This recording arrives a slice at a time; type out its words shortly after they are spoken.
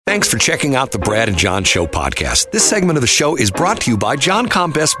Thanks for checking out the Brad and John Show podcast. This segment of the show is brought to you by John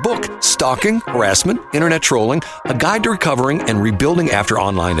Combest's book, Stalking, Harassment, Internet Trolling, A Guide to Recovering and Rebuilding After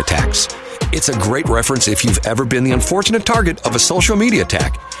Online Attacks. It's a great reference if you've ever been the unfortunate target of a social media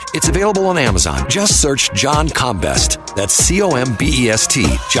attack. It's available on Amazon. Just search John Combest. That's C-O-M-B-E-S-T,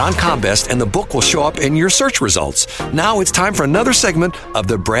 John Combest, and the book will show up in your search results. Now it's time for another segment of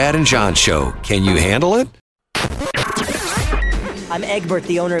the Brad and John Show. Can you handle it? I'm Egbert,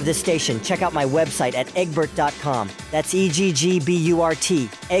 the owner of this station. Check out my website at egbert.com. That's E-G-G-B-U-R-T,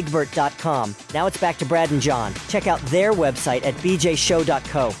 egbert.com. Now it's back to Brad and John. Check out their website at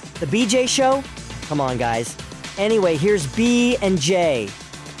bjshow.co. The BJ Show? Come on, guys. Anyway, here's B and J.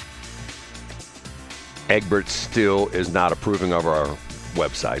 Egbert still is not approving of our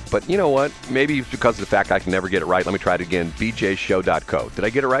website. But you know what? Maybe it's because of the fact I can never get it right. Let me try it again. bjshow.co. Did I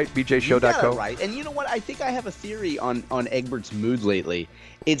get it right? bjshow.co? You got it right. And you know what? I think I have a theory on Egbert's mood lately.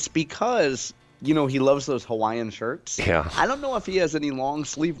 It's because, you know, he loves those Hawaiian shirts. Yeah. I don't know if he has any long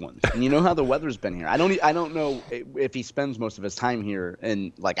sleeve ones. And you know how the weather's been here. I don't know if he spends most of his time here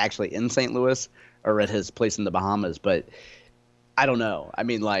actually in St. Louis or at his place in the Bahamas, but I don't know. I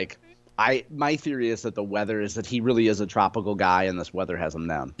mean, my theory is that the weather is that he really is a tropical guy and this weather has him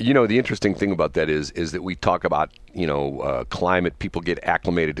down. You know, the interesting thing about that is that we talk about, climate. People get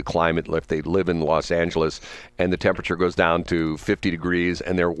acclimated to climate if they live in Los Angeles and the temperature goes down to 50 degrees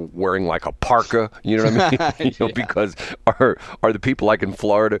and they're wearing like a parka, you know what I mean? Yeah. Because are the people like in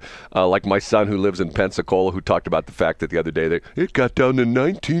Florida, like my son who lives in Pensacola, who talked about the fact that the other day it got down to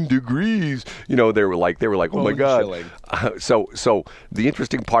 19 degrees. You know, they were like, oh my God. So the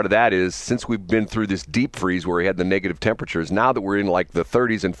interesting part of that is, since we've been through this deep freeze where we had the negative temperatures, now that we're in like the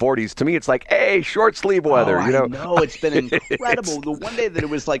 30s and 40s, to me it's like, hey, short sleeve weather. I know, it's been incredible. The one day that it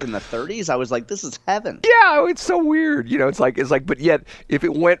was like in the 30s, I was like, this is heaven. Yeah, it's so weird. You know, it's like, but yet if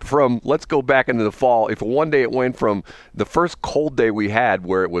it went from, let's go back into the fall, if one day it went from the first cold day we had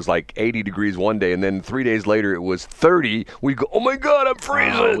where it was like 80 degrees one day and then 3 days later it was 30, we'd go, oh my God, I'm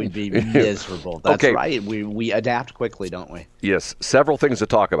freezing. Oh, we'd be miserable. That's okay. Right. We adapt quickly, don't we? Yes, several things to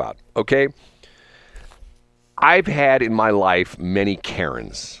talk about. Okay, I've had in my life many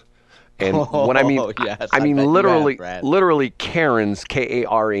Karens, and when I mean, yes, I mean literally Karens,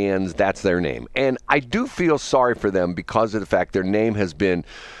 Karens. That's their name, and I do feel sorry for them because of the fact their name has been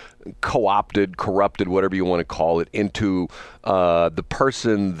co-opted, corrupted, whatever you want to call it, into the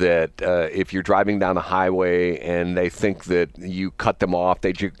person that if you're driving down the highway and they think that you cut them off,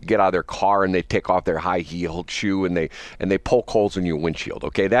 they get out of their car and they take off their high-heeled shoe and they poke holes in your windshield.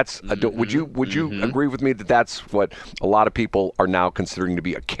 Okay, that's would you agree with me that that's what a lot of people are now considering to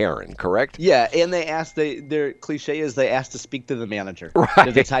be a Karen, correct? Yeah, and their cliche is they ask to speak to the manager. Right.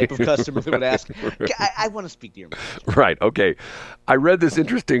 They're the type of customer that would ask, I want to speak to your manager. Right, okay. I read this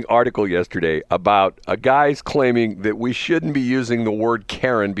interesting article yesterday about a guy's claiming that we shouldn't be using the word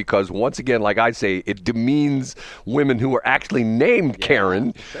Karen because, once again, like I say, it demeans women who are actually named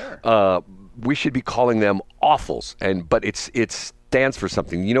Karen. Sure. We should be calling them awfuls, but it stands for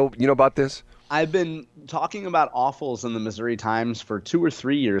something. You know about this? I've been talking about awfuls in the Missouri Times for 2 or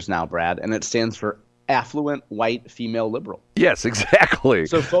 3 years now, Brad, and it stands for affluent white female liberal. Yes, exactly.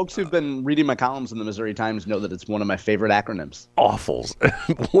 So folks who've been reading my columns in the Missouri Times know that it's one of my favorite acronyms. Awfuls.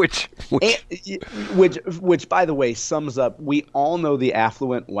 which by the way sums up, we all know the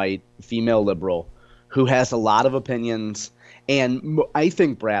affluent white female liberal who has a lot of opinions, and I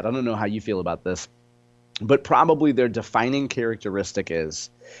think, Brad, I don't know how you feel about this, but probably their defining characteristic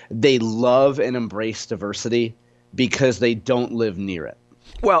is they love and embrace diversity because they don't live near it.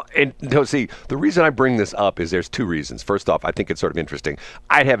 Well, and see, the reason I bring this up is there's two reasons. First off, I think it's sort of interesting.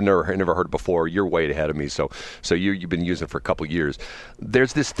 I have never heard it before. You're way ahead of me, so you've been using it for a couple of years.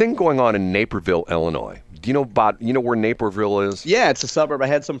 There's this thing going on in Naperville, Illinois. Do you know where Naperville is? Yeah, it's a suburb. I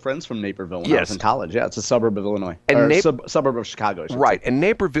had some friends from Naperville when I was in college. Yeah, it's a suburb of Illinois. And suburb of Chicago. Right, and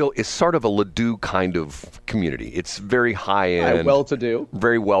Naperville is sort of a Ladue kind of community. It's very high-end. Well-to-do.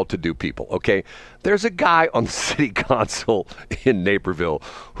 Very well-to-do people, okay? There's a guy on the city council in Naperville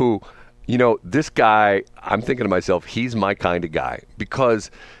who, this guy, I'm thinking to myself, he's my kind of guy,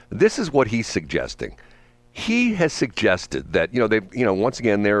 because this is what he's suggesting. He has suggested that, once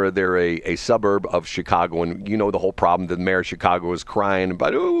again, they're a suburb of Chicago, and the whole problem. The mayor of Chicago is crying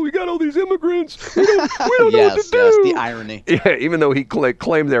about, we got all these immigrants. We don't know what to do. Yes, the irony. Yeah, even though he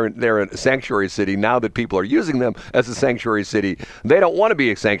claimed they're a sanctuary city, now that people are using them as a sanctuary city, they don't want to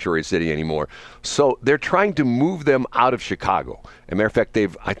be a sanctuary city anymore. So they're trying to move them out of Chicago. As a matter of fact,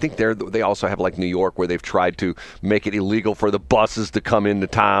 I think they also have like New York, where they've tried to make it illegal for the buses to come into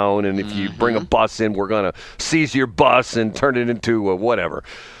town, and if you bring a bus in, we're going to seize your bus and turn it into whatever.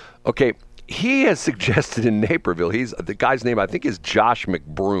 Okay, he has suggested in Naperville, the guy's name I think is Josh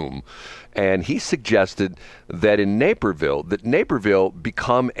McBroom, and he suggested that in Naperville,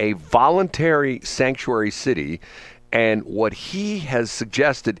 become a voluntary sanctuary city, and what he has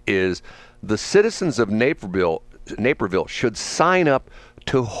suggested is the citizens of Naperville should sign up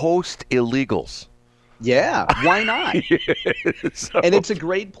to host illegals. Yeah, why not? So, and it's a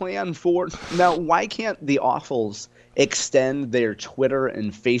great plan for now. Why can't the Awful's extend their Twitter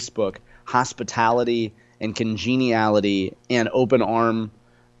and Facebook hospitality and congeniality and open arm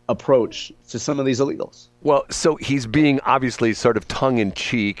approach to some of these illegals? Well, so he's being obviously sort of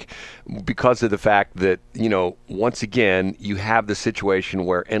tongue-in-cheek because of the fact that, once again, you have the situation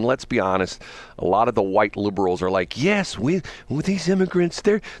where, and let's be honest, a lot of the white liberals are like, yes, with these immigrants,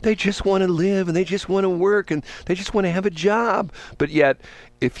 they just want to live and they just want to work and they just want to have a job. But yet,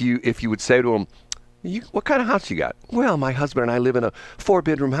 if you would say to them, what kind of house you got? Well, my husband and I live in a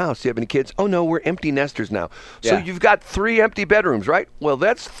 4-bedroom house. Do you have any kids? Oh, no, we're empty nesters now. So you've got 3 empty bedrooms, right? Well,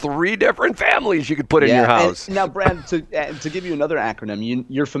 that's 3 different families you could put in your house. And now, Brad, to give you another acronym,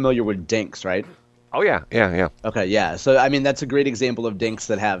 you're familiar with DINKs, right? Oh, yeah. Okay, yeah. So, I mean, that's a great example of DINKs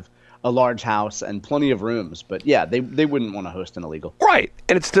that have a large house and plenty of rooms. But, yeah, they wouldn't want to host an illegal. Right.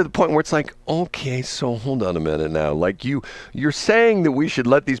 And it's to the point where it's like, okay, so hold on a minute now. Like, you're saying that we should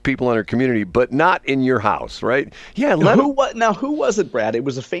let these people in our community, but not in your house, right? Yeah. Who was it, Brad? It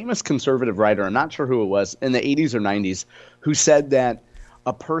was a famous conservative writer, I'm not sure who it was, in the 80s or 90s, who said that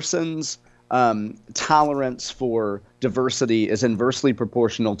a person's tolerance for diversity is inversely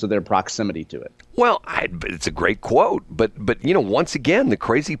proportional to their proximity to it. Well, it's a great quote, but once again, the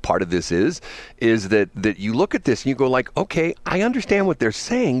crazy part of this is that you look at this and you go like, okay, I understand what they're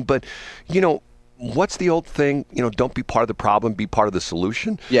saying, but what's the old thing? Don't be part of the problem, be part of the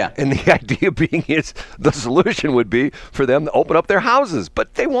solution. Yeah. And the idea being is the solution would be for them to open up their houses,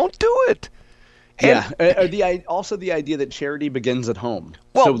 but they won't do it. Also the idea that charity begins at home.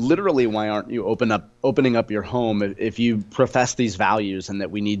 Well, so literally, why aren't you opening up your home if you profess these values and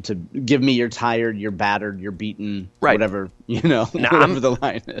that we need to give me you're tired, you're battered, you're beaten, right. Whatever, whatever the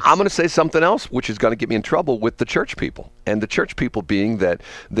line is. I'm going to say something else, which is going to get me in trouble with the church people. And the church people being that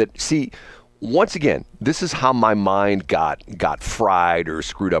see, once again, this is how my mind got fried or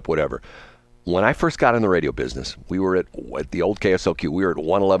screwed up, whatever. When I first got in the radio business, we were at the old KSLQ. We were at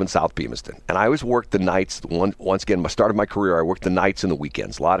 111 South Bemiston. And I always worked the nights. Once again, my start of my career, I worked the nights and the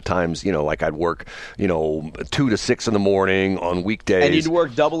weekends. A lot of times, like I'd work, 2 to 6 in the morning on weekdays. And you'd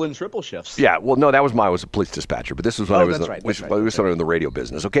work double and triple shifts. Yeah, well, no, that was I was a police dispatcher. But this was when I was in the radio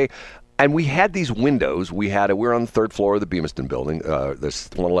business, okay? And we had these windows. We were on the 3rd floor of the Bemiston building, this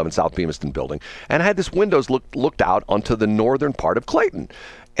 111 South Bemiston building. And I had this windows looked out onto the northern part of Clayton.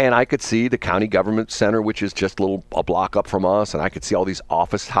 And I could see the county government center, which is just a block up from us, and I could see all these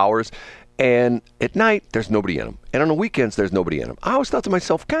office towers. And at night, there's nobody in them. And on the weekends, there's nobody in them. I always thought to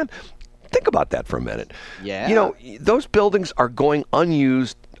myself, God, think about that for a minute. Yeah. Those buildings are going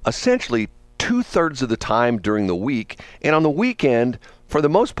unused essentially 2/3 of the time during the week. And on the weekend, for the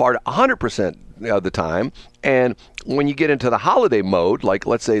most part, 100% of the time. And when you get into the holiday mode, like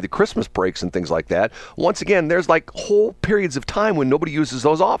let's say the Christmas breaks and things like that, once again, there's like whole periods of time when nobody uses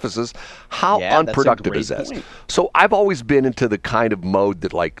those offices. How unproductive is that? So I've always been into the kind of mode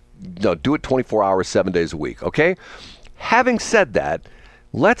that do it 24 hours, 7 days a week, okay? Having said that,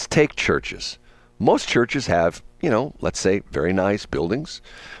 let's take churches. Most churches have, let's say very nice buildings,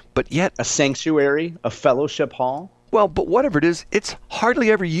 but yet a sanctuary, a fellowship hall. Well, but whatever it is, it's hardly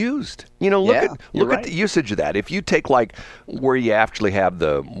ever used. Look at the usage of that. If you take where you actually have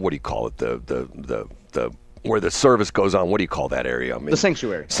the what do you call it, the where the service goes on, what do you call that area? I mean, the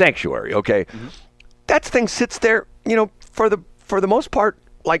sanctuary. Sanctuary, okay. Mm-hmm. That thing sits there, for the most part,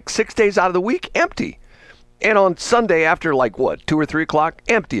 6 days out of the week, empty. And on Sunday after 2 or 3 o'clock,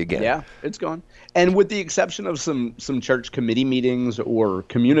 empty again. Yeah, it's gone. And with the exception of some church committee meetings or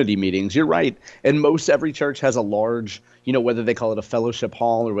community meetings, you're right. And most every church has a large, whether they call it a fellowship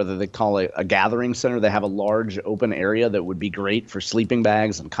hall or whether they call it a gathering center, they have a large open area that would be great for sleeping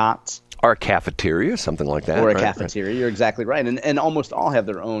bags and cots. Or a cafeteria, something like that. Or a cafeteria, You're exactly right. And almost all have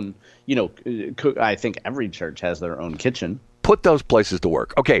their own, I think every church has their own kitchen. Put those places to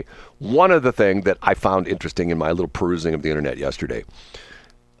work. Okay, one other thing that I found interesting in my little perusing of the internet yesterday.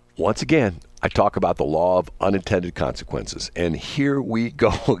 Once again, I talk about the law of unintended consequences. And here we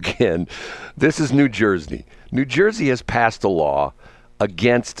go again. This is New Jersey. New Jersey has passed a law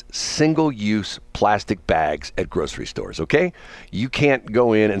against single-use plastic bags at grocery stores, okay? You can't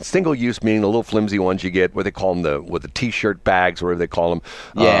go in, and single-use meaning the little flimsy ones you get, what they call them, with the T-shirt bags, whatever they call them.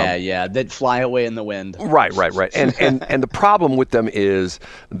 Yeah, that fly away in the wind. Right. And the problem with them is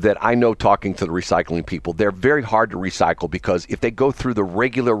that I know, talking to the recycling people, they're very hard to recycle because if they go through the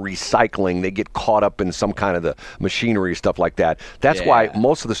regular recycling, they get caught up in some kind of the machinery, stuff like that. That's why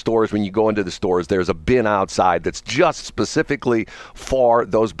most of the stores, when you go into the stores, there's a bin outside that's just specifically for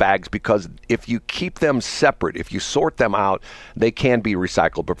those bags, because if you keep them separate, if you sort them out, they can be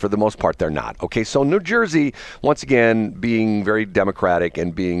recycled, but for the most part, they're not. Okay, so New Jersey, once again, being very democratic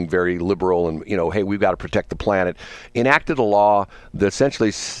and being very liberal and, hey, we've got to protect the planet, enacted a law that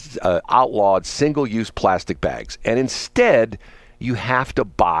essentially outlawed single-use plastic bags. And instead, you have to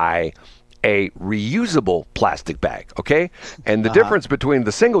buy a reusable plastic bag, okay? And the difference between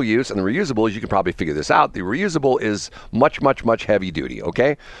the single use and the reusable is, you can probably figure this out, the reusable is much, much, much heavy duty,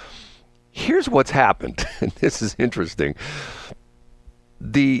 okay? Here's what's happened, and this is interesting.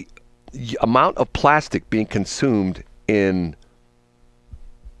 The amount of plastic being consumed in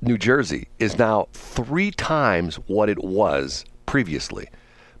New Jersey is now 3 times what it was previously,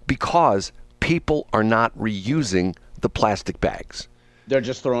 because people are not reusing the plastic bags. They're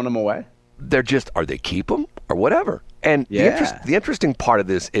just throwing them away? Or they keep them or whatever. And the interesting part of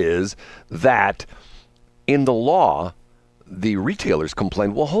this is that in the law, the retailers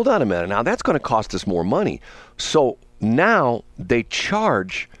complained, well, hold on a minute. Now, that's going to cost us more money. So now they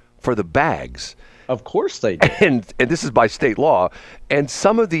charge for the bags. Of course they do. And this is by state law. And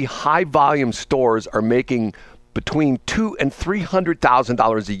some of the high-volume stores are making between $200,000 and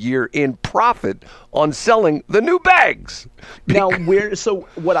 $300,000 a year in profit on selling the new bags. Now, so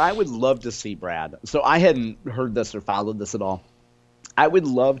what I would love to see, Brad, so I hadn't heard this or followed this at all. I would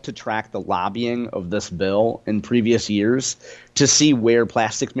love to track the lobbying of this bill in previous years to see where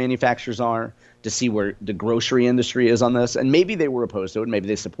plastics manufacturers are, to see where the grocery industry is on this. And maybe they were opposed to it, maybe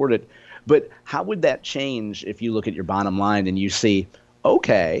they support it. But how would that change if you look at your bottom line and you see,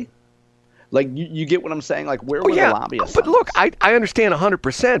 okay, like, you get what I'm saying? Like, where were the lobbyists? But look, I understand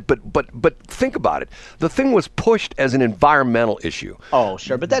 100%, but think about it. The thing was pushed as an environmental issue. Oh,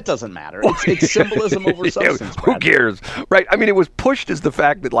 sure, but that doesn't matter. It's symbolism over substance. Who cares, right? I mean, it was pushed as the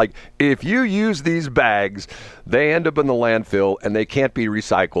fact that, like, if you use these bags, they end up in the landfill and they can't be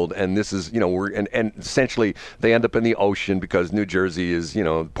recycled. And this is, and essentially they end up in the ocean because New Jersey is,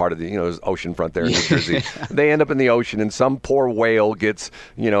 part of the, ocean front there in New Jersey. They end up in the ocean and some poor whale gets,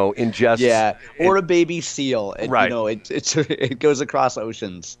 ingests. Yeah. Or a baby seal. Right. It goes across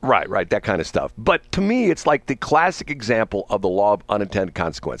oceans. Right, that kind of stuff. But to me, it's like the classic example of the law of unintended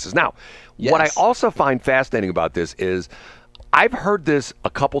consequences. Now, what I also find fascinating about this is I've heard this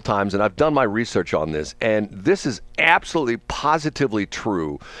a couple times, and I've done my research on this, and this is absolutely positively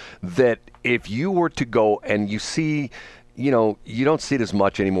true, that if you were to go and you see, you don't see it as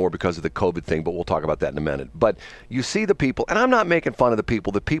much anymore because of the COVID thing, but we'll talk about that in a minute. But you see the people, and I'm not making fun of the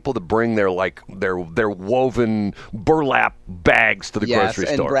people that bring their woven burlap bags to the grocery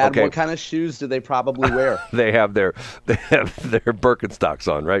store. And Brad, what kind of shoes do they probably wear? They have their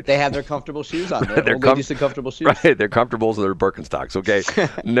Birkenstocks on, right? They have their comfortable shoes on. They're decent comfortable shoes. Right, they're comfortables and they're Birkenstocks, okay?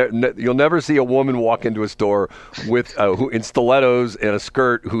 You'll never see a woman walk into a store with in stilettos and a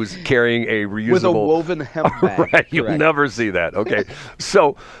skirt who's carrying a reusable... With a woven hemp bag. Right, you'll never see that. Okay,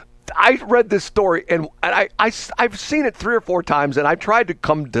 so I read this story and I've seen it 3 or 4 times, and I've tried to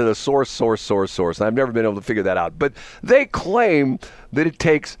come to the source, and I've never been able to figure that out. But they claim that it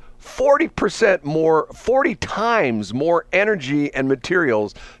takes 40 times more energy and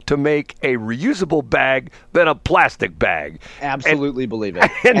materials to make a reusable bag than a plastic bag. Absolutely believe it.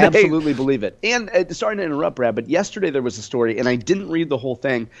 Absolutely believe it. And sorry to interrupt, Brad, but yesterday there was a story, and I didn't read the whole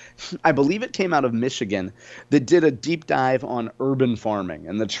thing. I believe it came out of Michigan that did a deep dive on urban farming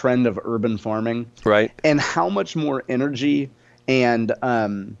and the trend of urban farming. Right. And how much more energy and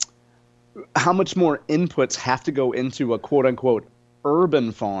how much more inputs have to go into a quote-unquote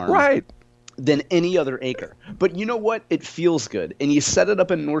urban farm, right, than any other acre. But you know what? It feels good. And you set it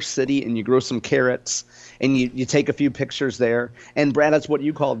up in North City and you grow some carrots and you take a few pictures there. And Brad, that's what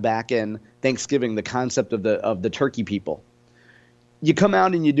you called back in Thanksgiving, the concept of the turkey people. You come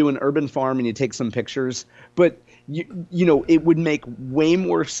out and you do an urban farm and you take some pictures, but it would make way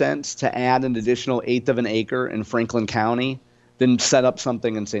more sense to add an additional 1/8 of an acre in Franklin County than set up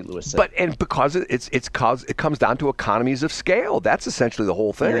something in St. Louis City. But because it comes down to economies of scale. That's essentially the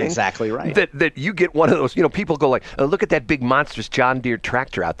whole thing. You're exactly right. That you get one of those, people go like, look at that big monstrous John Deere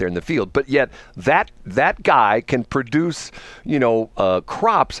tractor out there in the field. But yet that guy can produce,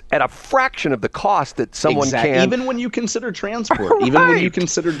 crops at a fraction of the cost that someone can. Even when you consider transport, even when you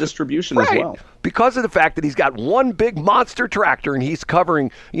consider distribution as well. Because of the fact that he's got one big monster tractor and he's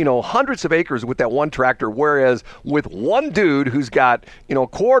covering, hundreds of acres with that one tractor, whereas with one dude who's got, a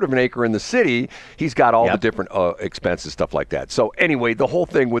quarter of an acre in the city, he's got all the different expenses, stuff like that. So anyway, the whole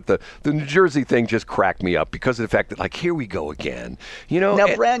thing with the New Jersey thing just cracked me up because of the fact that, like, here we go again.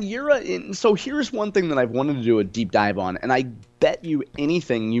 Now, Brad, so here's one thing that I've wanted to do a deep dive on, and I bet you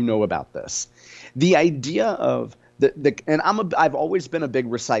anything you know about this. The idea of I've always been a big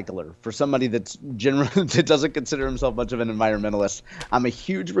recycler. For somebody that doesn't consider himself much of an environmentalist, I'm a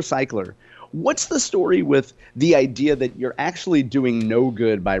huge recycler. What's the story with the idea that you're actually doing no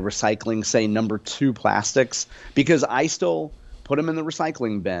good by recycling, say, number 2 plastics? Because I still put them in the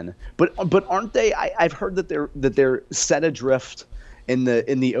recycling bin, but aren't they? I've heard that they're set adrift in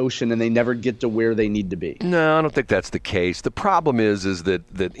the ocean and they never get to where they need to be. No, I don't think that's the case. The problem is that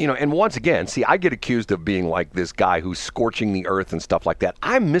and once again, see, I get accused of being like this guy who's scorching the earth and stuff like that.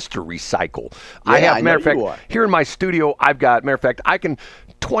 I'm Mr. Recycle. Yeah, matter of fact, here in my studio, I can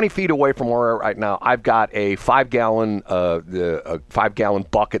 20 feet away from where right now, I've got a 5-gallon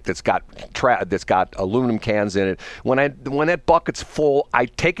bucket that's got aluminum cans in it. When that bucket's full, I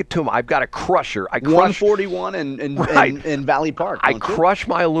take it to him. I've got a crusher. 141 in Valley Park. I crush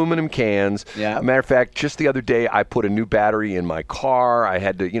my aluminum cans. Yeah. Matter of fact, just the other day, I put a new battery in my car. I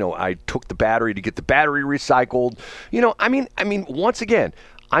had to, I took the battery to get the battery recycled. Once again,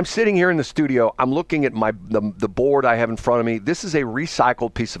 I'm sitting here in the studio. I'm looking at the board I have in front of me. This is a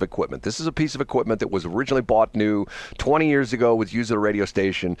recycled piece of equipment. This is a piece of equipment that was originally bought new 20 years ago, was used at a radio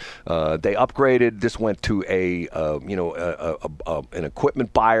station. They upgraded. This went to an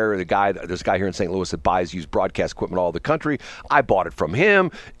equipment buyer. There's a guy here in St. Louis that buys used broadcast equipment all over the country. I bought it from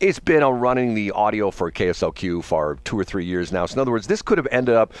him. It's been running the audio for KSLQ for 2 or 3 years now. So in other words, this could have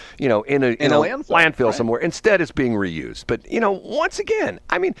ended up, in a landfill somewhere. Instead, it's being reused. But once again,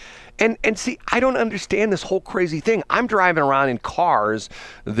 and see, I don't understand this whole crazy thing. I'm driving around in cars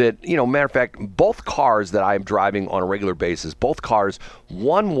that, matter of fact, both cars that I'm driving on a regular basis, both cars,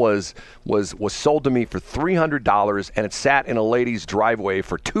 one was sold to me for $300 and it sat in a lady's driveway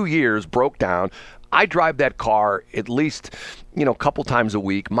for 2 years, broke down. I drive that car at least, a couple times a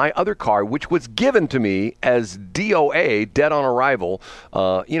week. My other car, which was given to me as DOA, dead on arrival,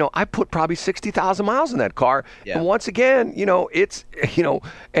 I put probably 60,000 miles in that car. Yeah. And once again, it's,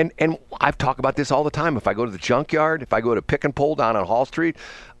 and I've talked about this all the time. If I go to the junkyard, if I go to Pick and Pull down on Hall Street,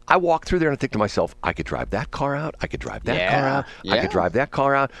 I walk through there and I think to myself, I could drive that car out. I could drive that car out. I could drive that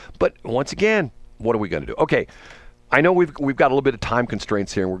car out. But once again, what are we going to do? Okay. I know we've got a little bit of time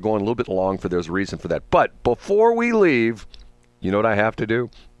constraints here, and we're going a little bit long there's a reason for that. But before we leave, you know what I have to do?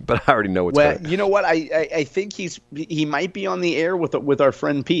 But I already know what's going to. You know what? I think he might be on the air with our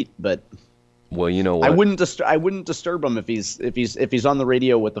friend Pete, but. Well, you know what? I wouldn't disturb him if he's on the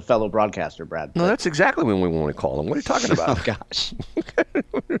radio with a fellow broadcaster, Brad. No, that's exactly when we want to call him. What are you talking about? Oh gosh.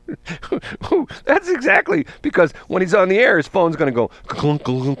 That's exactly because when he's on the air, his phone's going to go clunk,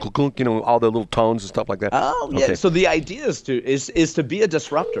 clunk, clunk, clunk, all the little tones and stuff like that. Oh yeah. Okay. So the idea is to be a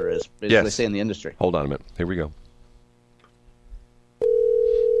disruptor, as they say in the industry. Hold on a minute. Here we go.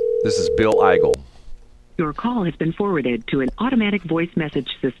 This is Bill Eigel. Your call has been forwarded to an automatic voice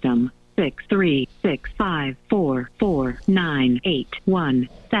message system.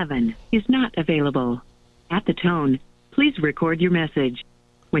 63654498117 is not available. At the tone, please record your message.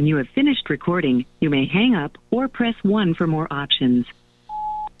 When you have finished recording, you may hang up or press 1 for more options.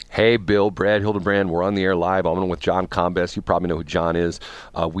 Hey, Bill, Brad Hildebrand, we're on the air live. I'm with John Combest. You probably know who John is.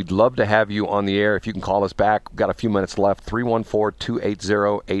 We'd love to have you on the air. If you can call us back, we've got a few minutes left.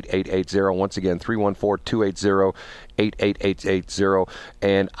 314-280-8880. Once again, 314-280-8880.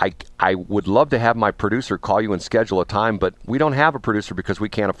 And I would love to have my producer call you and schedule a time, but we don't have a producer because we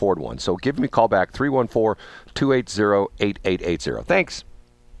can't afford one. So give me a call back, 314-280-8880. Thanks.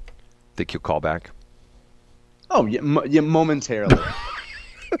 Think you'll call back? Oh, yeah, momentarily.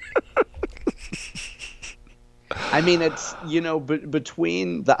 It's,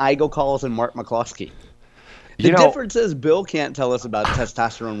 between the Eigel calls and Mark McCloskey. The difference is Bill can't tell us about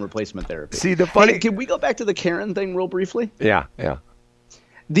testosterone replacement therapy. See, the funny... Hey, can we go back to the Karen thing real briefly? Yeah.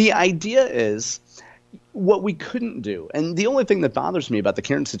 The idea is what we couldn't do, and the only thing that bothers me about the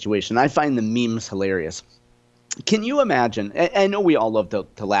Karen situation, I find the memes hilarious, Can you imagine? I know we all love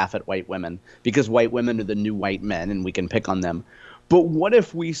to laugh at white women because white women are the new white men and we can pick on them. But what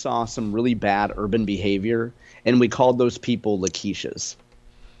if we saw some really bad urban behavior and we called those people Lakeishas?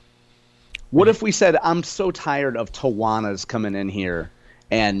 What if we said, I'm so tired of Tawanas coming in here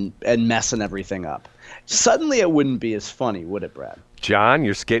and messing everything up? Suddenly it wouldn't be as funny, would it, Brad? John,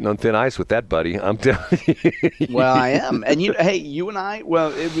 you're skating on thin ice with that, buddy. I'm telling you. Well, I am. And you and I,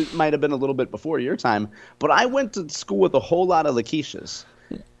 well, might have been a little bit before your time, but I went to school with a whole lot of Lakeishas.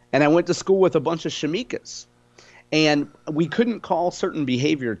 And I went to school with a bunch of Shamikas. And we couldn't call certain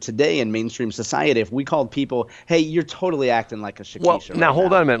behavior today in mainstream society if we called people, hey, you're totally acting like a Shakisha. Well, now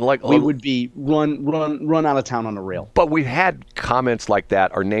hold on a minute. We would be run out of town on a rail. But we've had comments like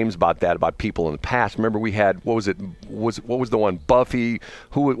that or names about that about people in the past. Remember, we had what was the one? Buffy.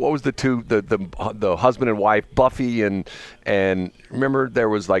 What was the two? The husband and wife, Buffy and remember there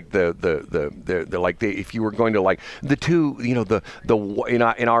was like the if you were going to like the two, in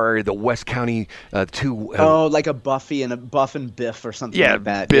our area, the West County two. Like a Buffy and a Buff and Biff or something like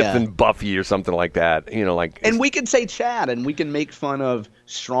that. Biff and Buffy or something like that. And we can say Chad and we can make fun of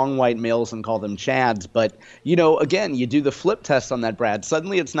strong white males and call them Chads. But, again, you do the flip test on that, Brad.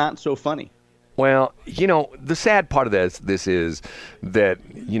 Suddenly it's not so funny. Well, the sad part of this is that,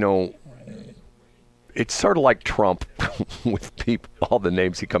 it's sort of like Trump with people, all the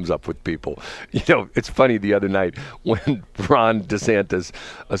names he comes up with people. It's funny the other night when Ron DeSantis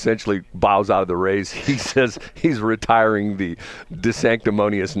essentially bows out of the race, he says he's retiring the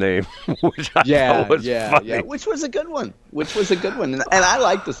DeSanctimonious name, which I thought was funny. Yeah, which was a good one. And I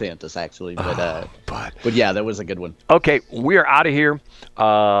like DeSantis, actually. But yeah, that was a good one. Okay, we are out of here.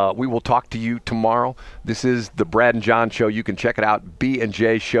 We will talk to you tomorrow. This is the Brad and John Show. You can check it out,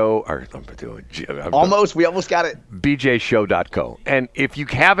 B&J Show. We almost got it. BJShow.co. And if you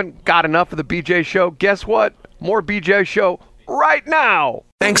haven't got enough of the BJ Show, guess what? More BJ Show right now.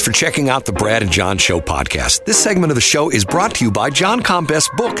 Thanks for checking out the Brad and John Show podcast. This segment of the show is brought to you by John Combest's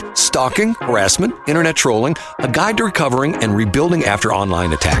book, Stalking, Harassment, Internet Trolling, A Guide to Recovering and Rebuilding After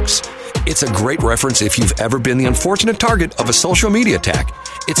Online Attacks. It's a great reference if you've ever been the unfortunate target of a social media attack.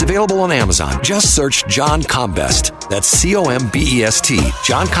 It's available on Amazon. Just search John Combest. That's Combest,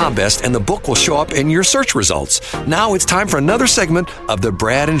 John Combest, and the book will show up in your search results. Now it's time for another segment of the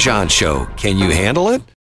Brad and John Show. Can you handle it?